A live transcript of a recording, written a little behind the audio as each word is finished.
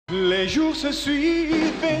jours se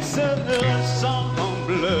suivent et se ressemblent.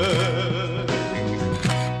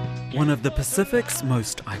 One of the Pacific's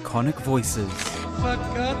most iconic voices.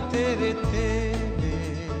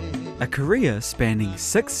 A career spanning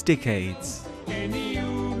 6 decades.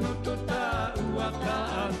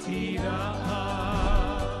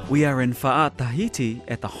 We are in Fa'at, Tahiti,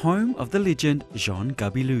 at the home of the legend Jean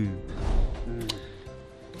Gabilou.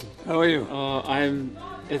 How are you?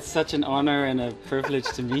 It's such an honor and a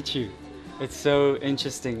privilege to meet you. It's so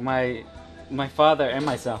interesting. My father and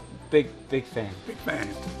myself, big fan. Big fan.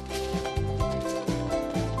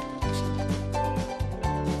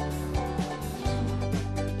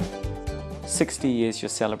 "60 years you're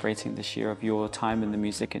celebrating this year of your time in the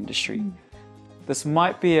music industry. This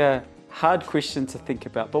might be a hard question to think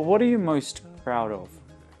about, but what are you most proud of?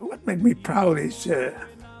 What made me proud is the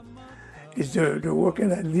work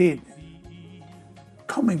that I did.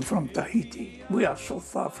 Coming from Tahiti, we are so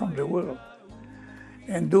far from the world.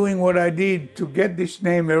 And doing what I did to get this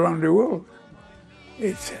name around the world,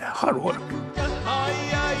 it's hard work.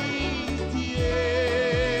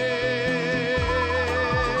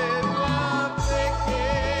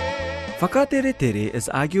 Whakatere Tere is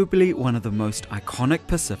arguably one of the most iconic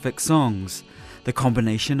Pacific songs. The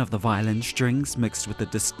combination of the violin strings mixed with the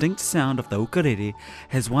distinct sound of the ukulele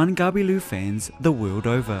has won Gabilou fans the world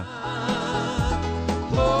over.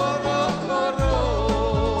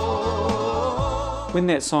 When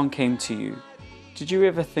that song came to you, did you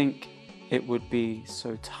ever think it would be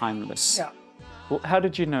so timeless? Yeah. Well, how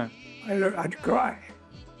did you know? I'd cry.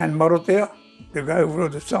 And Morotea, the guy who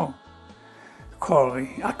wrote the song, called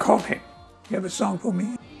me. I called him. You have a song for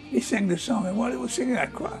me? He sang the song, and while he was singing, I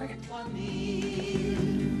cried.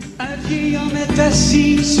 Un vieil homme est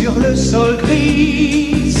assis sur le sol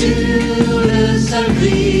gris. Sur le sol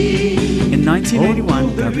gris. In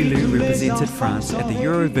 1981, Gabilou represented France at the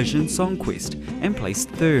Eurovision Song Quest and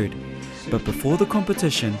placed 3rd. But before the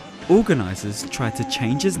competition, organisers tried to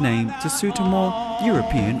change his name to suit a more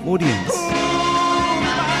European audience.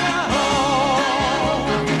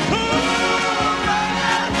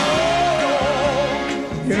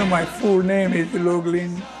 You know, my full name is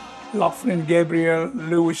Laughlin Gabriel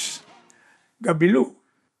Lewis Gabilou.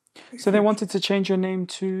 So they wanted to change your name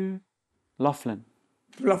to Laughlin.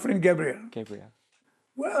 Laughlin Gabriel. Gabriel.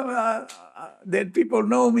 Well, that people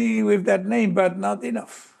know me with that name, but not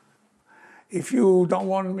enough. If you don't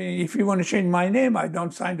want me, if you want to change my name, I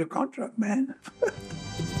don't sign the contract, man.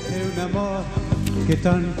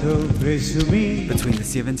 Between the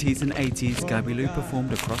 70s and 80s, Gabilou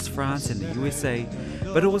performed across France and the USA,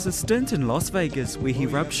 but it was a stint in Las Vegas where he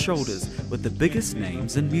rubbed shoulders with the biggest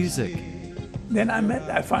names in music. Then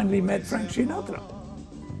I finally met Frank Sinatra.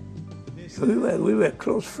 So we were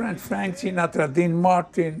close friends. Frank Sinatra, Dean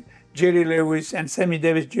Martin, Jerry Lewis, and Sammy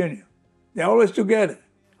Davis Jr. They're always together.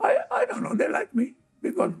 I don't know, they like me.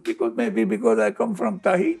 Maybe because I come from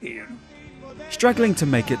Tahiti, you know. Struggling to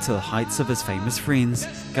make it to the heights of his famous friends,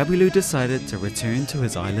 Gabilou decided to return to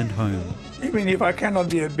his island home. Even if I cannot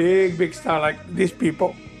be a big star like these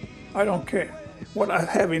people, I don't care. What I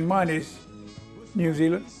have in mind is New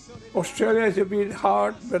Zealand. Australia is a bit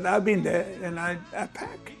hard, but I've been there and I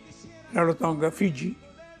pack. Rarotonga, Fiji,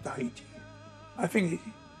 Tahiti. I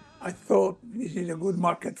thought this is a good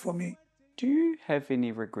market for me. Do you have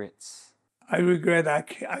any regrets? I regret I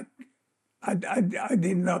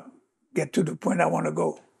did not get to the point I want to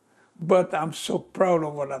go. But I'm so proud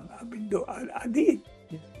of what I've been doing. I did,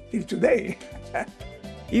 till today.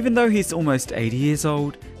 Even though he's almost 80 years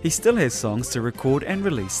old, he still has songs to record and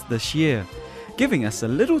release this year, giving us a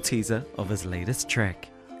little teaser of his latest track.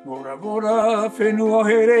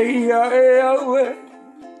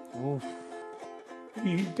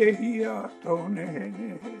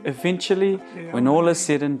 Eventually, when all is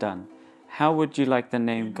said and done, how would you like the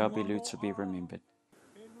name Gabilou to be remembered?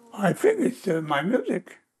 I think it's my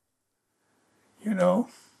music, you know.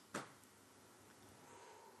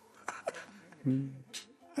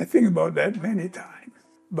 I think about that many times.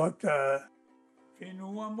 But, well,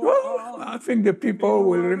 I think the people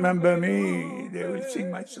will remember me. They will sing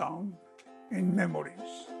my song in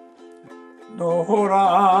memories. No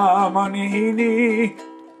hora manihini,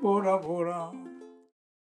 bora bora.